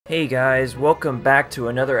Hey guys, welcome back to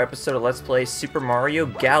another episode of Let's Play Super Mario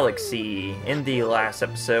Galaxy. In the last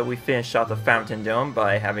episode, we finished off the Fountain Dome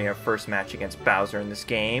by having our first match against Bowser in this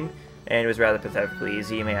game, and it was rather pathetically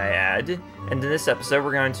easy, may I add. And in this episode,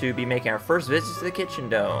 we're going to be making our first visit to the Kitchen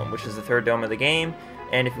Dome, which is the third dome of the game,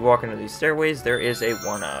 and if you walk under these stairways, there is a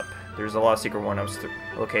 1-up. There's a lot of secret 1-ups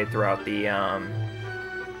located throughout the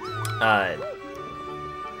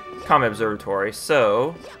Comet Observatory,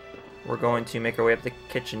 so we're going to make our way up the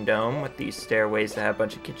Kitchen Dome with these stairways that have a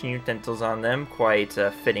bunch of kitchen utensils on them. Quite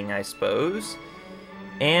fitting, I suppose.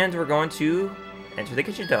 And we're going to enter the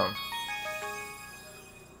Kitchen Dome.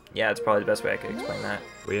 Yeah, that's probably the best way I could explain that.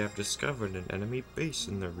 We have discovered an enemy base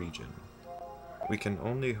in the region. We can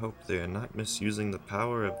only hope they are not misusing the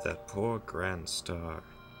power of that poor Grand Star.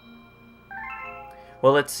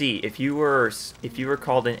 Well, let's see. If you were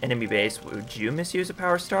called an enemy base, would you misuse a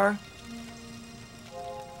power star?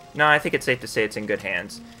 No, I think it's safe to say it's in good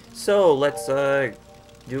hands. So, let's do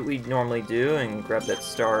what we normally do and grab that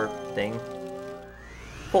star thing.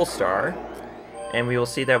 Full star. And we will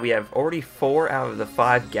see that we have already 4 out of the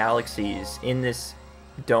 5 galaxies in this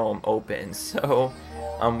dome open. So,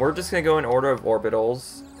 we're just going to go in order of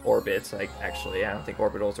orbits. Actually, I don't think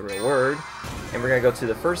orbital's a real word. And we're going to go to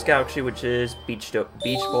the first galaxy, which is Beach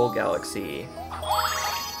Bowl Galaxy.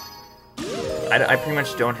 I pretty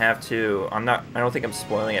much don't have to, I don't think I'm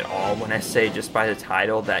spoiling at all when I say just by the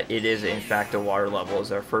title that it is in fact a water level as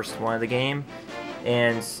our first one of the game.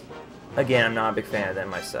 And again, I'm not a big fan of them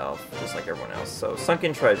myself, just like everyone else. So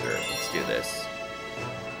Sunken Treasure, let's do this.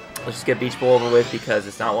 Let's just get Beach Bowl over with because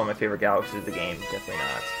it's not one of my favorite galaxies of the game, definitely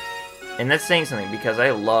not. And that's saying something because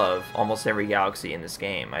I love almost every galaxy in this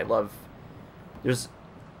game. I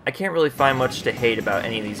can't really find much to hate about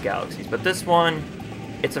any of these galaxies, but this one,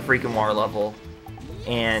 it's a freaking water level,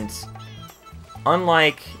 and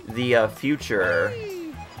unlike the future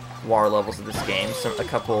water levels of this game, a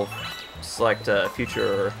couple select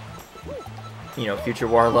future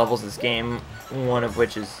water levels of this game, one of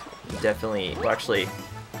which is definitely, well, actually,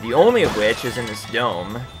 the only of which is in this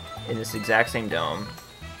dome, in this exact same dome,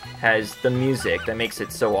 has the music that makes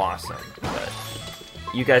it so awesome. But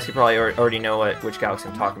you guys could probably already know which galaxy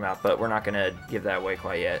I'm talking about, but we're not going to give that away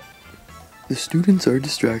quite yet. The students are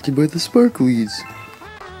distracted by the sparklies.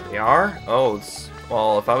 They are? Oh,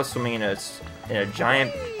 well, if I was swimming in a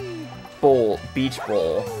giant beach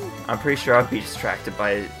bowl, I'm pretty sure I'd be distracted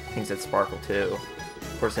by things that sparkle too.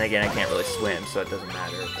 Of course, then again, I can't really swim, so it doesn't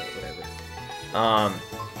matter, but whatever.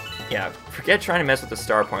 Yeah, forget trying to mess with the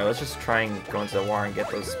star point. Let's just try and go into the water and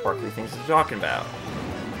get those sparkly things that we're talking about.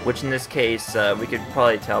 Which in this case, we could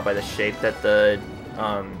probably tell by the shape that the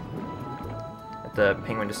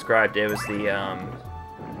penguin described. It was the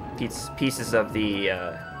pieces of the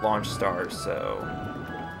launch stars, so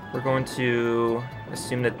we're going to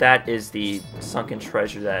assume that that is the sunken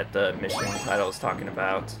treasure that the mission title is talking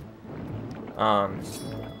about.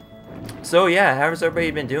 So yeah, how's everybody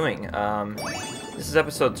been doing? This is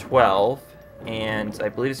episode 12, and I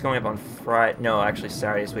believe it's going up on Friday, no, actually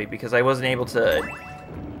Saturday this week, because I wasn't able to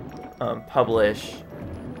publish,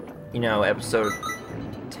 episode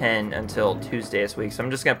 10 until Tuesday this week, so I'm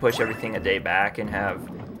just going to push everything a day back and have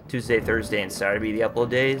Tuesday, Thursday, and Saturday be the upload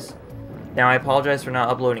days. Now, I apologize for not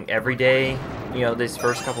uploading every day, this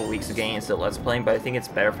first couple weeks of games that Let's Playing, but I think it's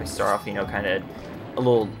better if I start off, kind of a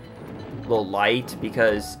little light,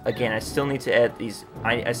 because, again, I still need to edit these,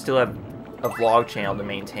 I still have a vlog channel to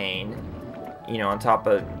maintain, on top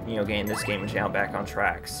of, getting this gaming channel back on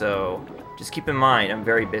track, so just keep in mind, I'm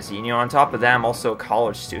very busy. On top of that, I'm also a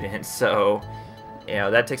college student, so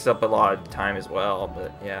that takes up a lot of time as well,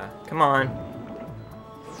 but yeah, come on.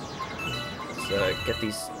 Let's get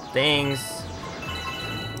these things.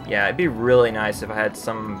 Yeah, it'd be really nice if I had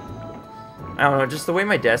some, I don't know, just the way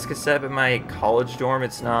my desk is set up in my college dorm,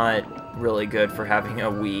 it's not really good for having a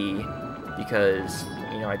Wii, because,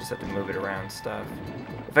 I just have to move it around and stuff.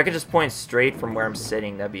 If I could just point straight from where I'm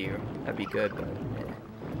sitting, that'd be good, but yeah.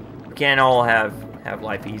 We can't all have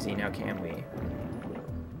life easy now, can we?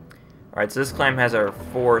 Alright, so this clam has our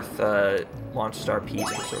 4th launch star piece,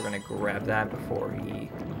 so we're going to grab that before he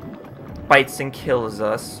bites and kills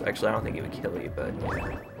us. Actually, I don't think he would kill you, but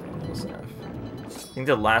yeah, close enough. I think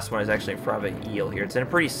the last one is actually in front of an eel here. It's in a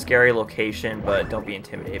pretty scary location, but don't be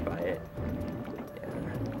intimidated by it.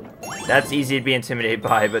 Yeah. That's easy to be intimidated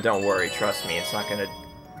by, but don't worry, trust me, it's not going to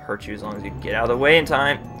hurt you as long as you get out of the way in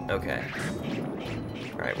time. Okay.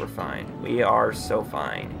 Alright, we're fine. We are so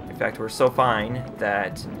fine. In fact, we're so fine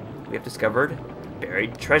that we have discovered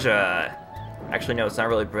buried treasure. Actually, no, it's not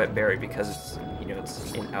really buried because it's,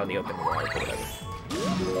 it's out in the open water or whatever.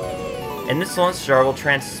 And this launch star will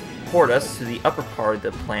teleport us to the upper part of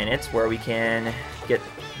the planet where we can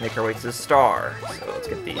make our way to the star. So let's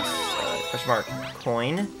get these question mark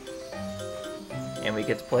coin, and we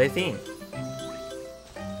get to play a theme.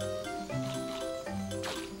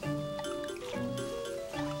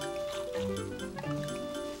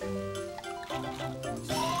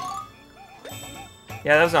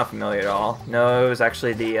 Yeah, that was not familiar at all. No, it was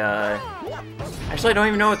actually the, actually, I don't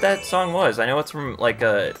even know what that song was. I know it's from, like,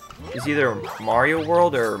 it's either Mario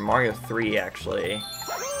World or Mario 3, actually.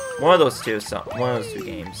 One of those two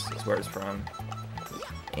games is where it's from.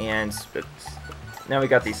 And now we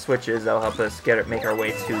got these switches that'll help us make our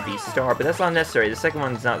way to the star, but that's not necessary. The second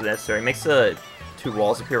one's not necessary. It makes the two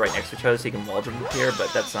walls appear right next to each other so you can wall jump up here,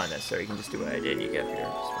 but that's not necessary. You can just do what I did. You get here.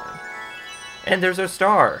 It's fine. And there's our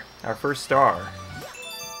star. Our first star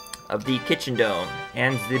of the Kitchen Dome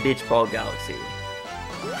and the Beach Ball Galaxy.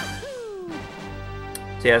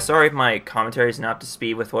 So yeah, sorry if my commentary is not up to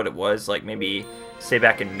speed with what it was, like maybe say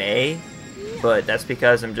back in May, but that's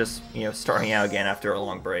because I'm just, you know, starting out again after a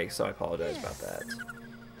long break, so I apologize about that.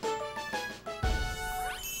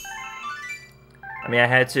 I mean, I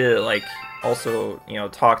had to, like, also, you know,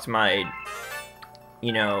 talk to my,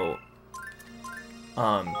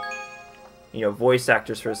 voice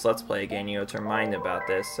actors for this Let's Play again, to remind them about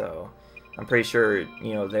this, so I'm pretty sure,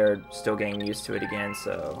 they're still getting used to it again,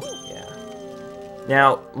 so, yeah.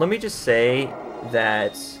 Now, let me just say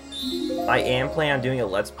that I am planning on doing a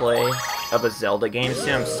Let's Play of a Zelda game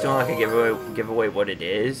soon. I'm still not going to give away what it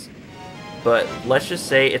is, but let's just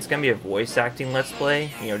say it's going to be a voice acting Let's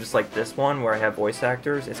Play, just like this one where I have voice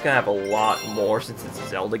actors. It's going to have a lot more since it's a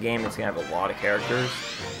Zelda game. It's going to have a lot of characters.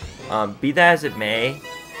 Be that as it may,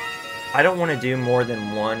 I don't want to do more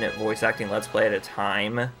than one voice acting Let's Play at a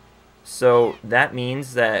time, so that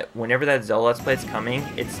means that whenever that Zelda Let's Play is coming,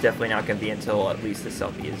 it's definitely not going to be until at least this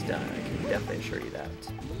LP is done. I can definitely assure you that.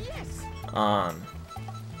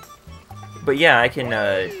 But yeah, I can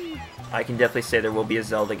definitely say there will be a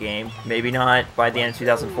Zelda game. Maybe not by the end of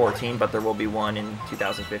 2014, but there will be one in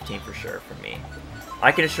 2015 for sure from me.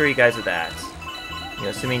 I can assure you guys of that.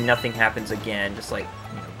 Assuming nothing happens again, just like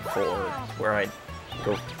before, where I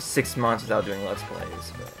go 6 months without doing Let's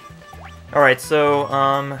Plays. Alright, so,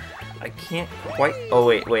 I can't quite... Oh,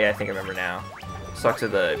 wait, I think I remember now. Let's talk to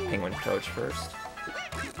the Penguin coach first.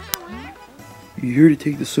 You here to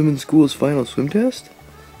take the swim in school's final swim test?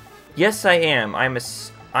 Yes, I am. I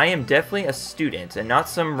am definitely a student, and not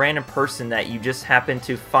some random person that you just happen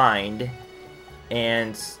to find,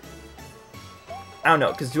 and... I don't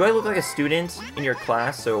know, because do I look like a student in your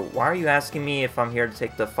class? So why are you asking me if I'm here to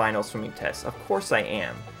take the final swimming test? Of course I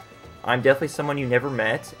am. I'm definitely someone you never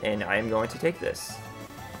met, and I am going to take this.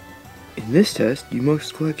 In this test, you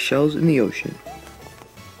must collect shells in the ocean.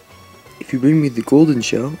 If you bring me the golden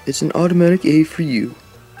shell, it's an automatic A for you.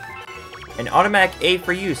 An automatic A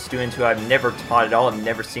for you, student who I've never taught at all, I've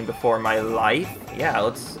never seen before in my life. Yeah,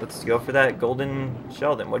 let's go for that golden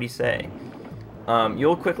shell then. What do you say?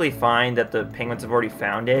 You'll quickly find that the penguins have already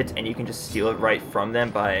found it, and you can just steal it right from them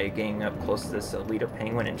by getting up close to this Alito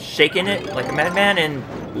penguin and shaking it like a madman and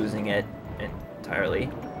losing it entirely.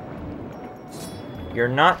 You're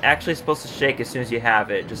not actually supposed to shake as soon as you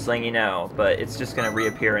have it, just letting you know, but it's just going to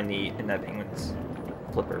reappear in that penguin's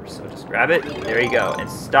flipper. So just grab it, there you go, and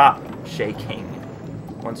stop shaking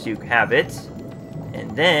once you have it.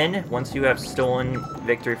 And then, once you have stolen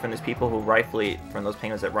victory from those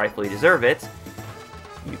penguins that rightfully deserve it,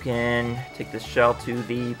 you can take this shell to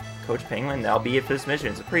the Coach Penguin. That'll be it for this mission.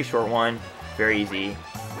 It's a pretty short one, very easy,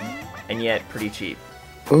 and yet pretty cheap.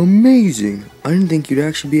 Amazing! I didn't think you'd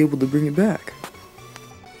actually be able to bring it back.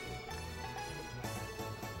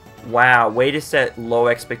 Wow, way to set low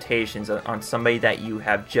expectations on somebody that you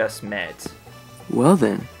have just met. Well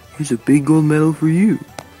then, here's a big gold medal for you.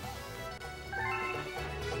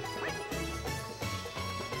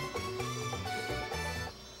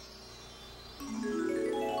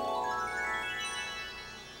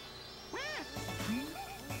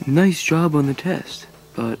 Nice job on the test,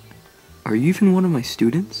 but are you even one of my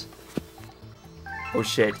students? Oh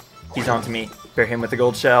shit, he's on to me. Bear him with the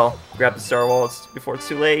gold shell. Grab the star wallets before it's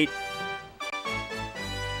too late.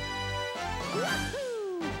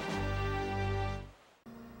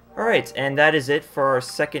 Alright, and that is it for our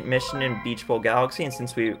second mission in Beach Bowl Galaxy, and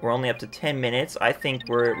since we're only up to 10 minutes, I think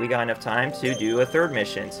we got enough time to do a third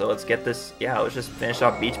mission. So let's get this, let's just finish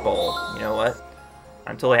off Beach Bowl. You know what?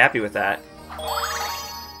 I'm totally happy with that.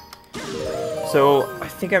 So, I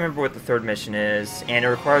think I remember what the third mission is, and it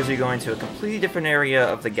requires you going to a completely different area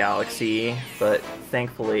of the galaxy, but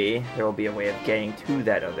thankfully, there will be a way of getting to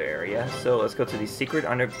that other area. So, let's go to the secret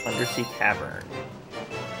undersea cavern.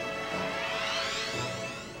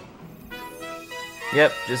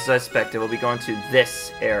 Yep, just as I expected, we'll be going to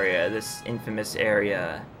this area, this infamous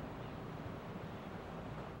area.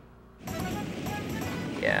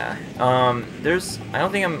 Yeah. I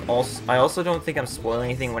also don't think I'm spoiling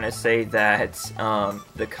anything when I say that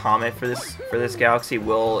the comet for this galaxy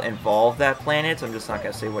will involve that planet. I'm just not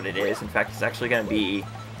gonna say what it is. In fact, it's actually gonna be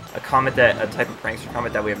a type of prankster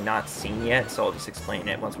comet that we have not seen yet. So I'll just explain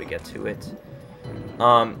it once we get to it.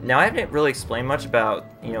 Now I haven't really explained much about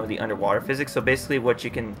the underwater physics. So basically, what I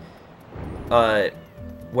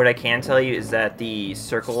can tell you is that the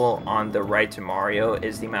circle on the right to Mario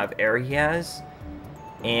is the amount of air he has.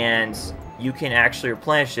 And you can actually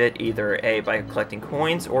replenish it either by collecting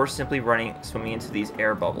coins or simply swimming into these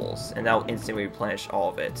air bubbles, and that will instantly replenish all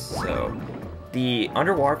of it. So the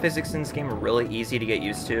underwater physics in this game are really easy to get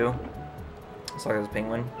used to. Sorry, there's a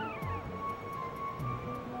penguin.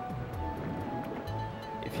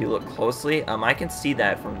 If you look closely, I can see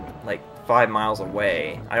that from like 5 miles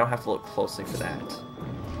away. I don't have to look closely for that.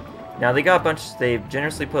 Now they've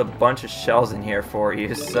generously put a bunch of shells in here for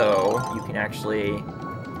you, so you can actually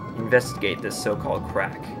investigate this so-called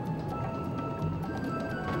crack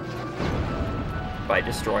by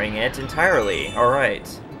destroying it entirely. Alright,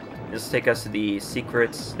 this will take us to the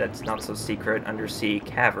secret, that's not so secret, undersea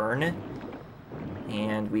cavern.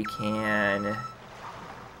 And we can...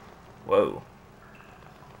 Whoa.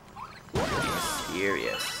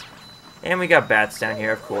 Mysterious. And we got bats down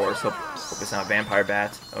here, of course. Hope it's not a vampire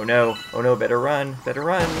bat. Oh no, better run,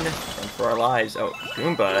 run for our lives. Oh,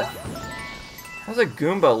 Goomba. How's a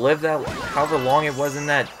Goomba live that however long it was in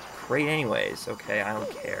that crate anyways? Okay, I don't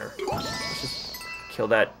care. Let's just kill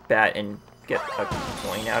that bat and get a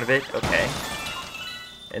coin out of it. Okay.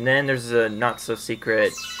 And then there's a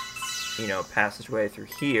not-so-secret, passageway through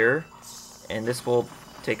here. And this will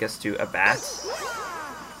take us to a bat.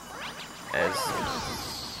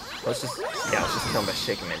 Let's just kill him by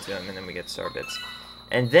shaking him into him, and then we get star bits.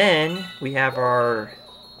 And then we have our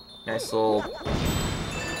nice little...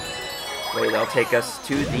 Wait, that'll take us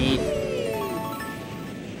to the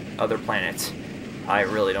other planet. I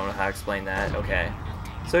really don't know how to explain that. Okay.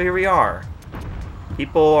 So here we are.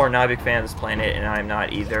 People are not a big fan of this planet, and I'm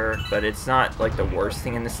not either, but it's not like the worst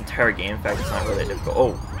thing in this entire game. In fact, it's not really difficult.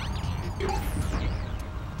 Oh.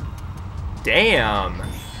 Damn!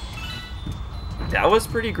 That was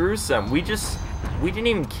pretty gruesome. We didn't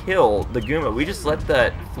even kill the Goomba. We just let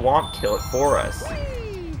the Thwomp kill it for us.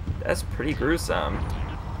 That's pretty gruesome.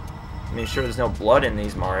 I mean, sure, there's no blood in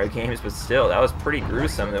these Mario games, but still, that was pretty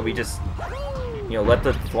gruesome that we just, let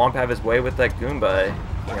the Thwomp have his way with that Goomba,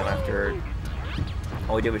 after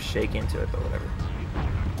all we did was shake into it, but whatever.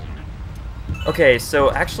 Okay,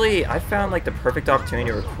 so actually, I found, like, the perfect opportunity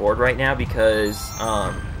to record right now because,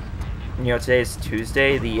 today is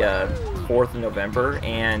Tuesday, the 4th of November,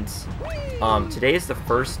 and today is the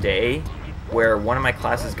first day where one of my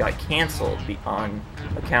classes got canceled on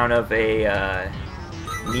account of a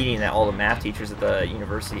meeting that all the math teachers at the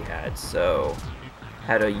university had. So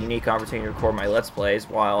had a unique opportunity to record my Let's Plays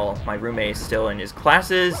while my roommate is still in his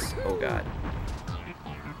classes. Oh god.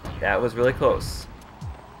 That was really close.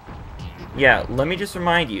 Yeah, let me just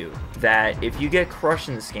remind you that if you get crushed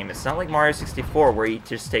in this game, it's not like Mario 64 where you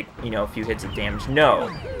just take, a few hits of damage. No,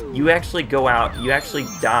 you actually go out, you actually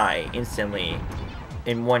die instantly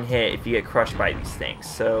in one hit if you get crushed by these things.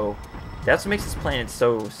 So that's what makes this planet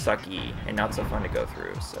so sucky and not so fun to go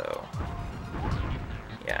through. So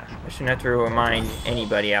yeah, I shouldn't have to remind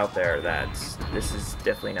anybody out there that this is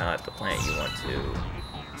definitely not the planet you want to,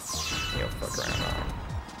 fuck around on.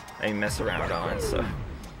 I mean, mess around on, so...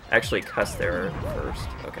 Actually cuss there first.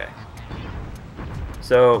 Okay.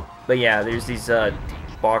 So, but yeah, there's these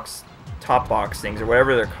top box things, or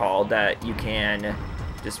whatever they're called, that you can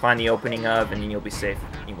just find the opening of, and then you'll be safe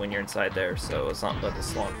when you're inside there. So let's not let this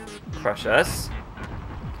Slump crush us.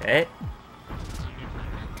 Okay.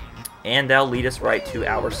 And that'll lead us right to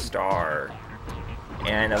our star.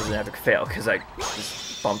 And that was an epic fail, because I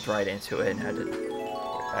just bumped right into it and had to get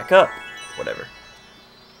back up. Whatever.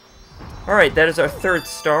 Alright, that is our third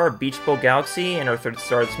star, Beach Bowl Galaxy, and our third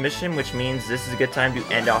star of this mission, which means this is a good time to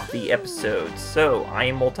end off the episode. So, I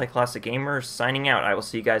am Multi-Classic Gamer, signing out. I will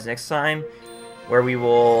see you guys next time, where we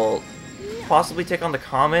will possibly take on the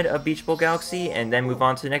Comet of Beach Bowl Galaxy, and then move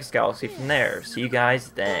on to the next galaxy from there. See you guys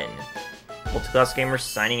then. Multi-Classic Gamer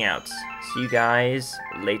signing out. See you guys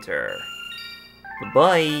later.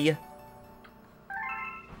 Bye-bye!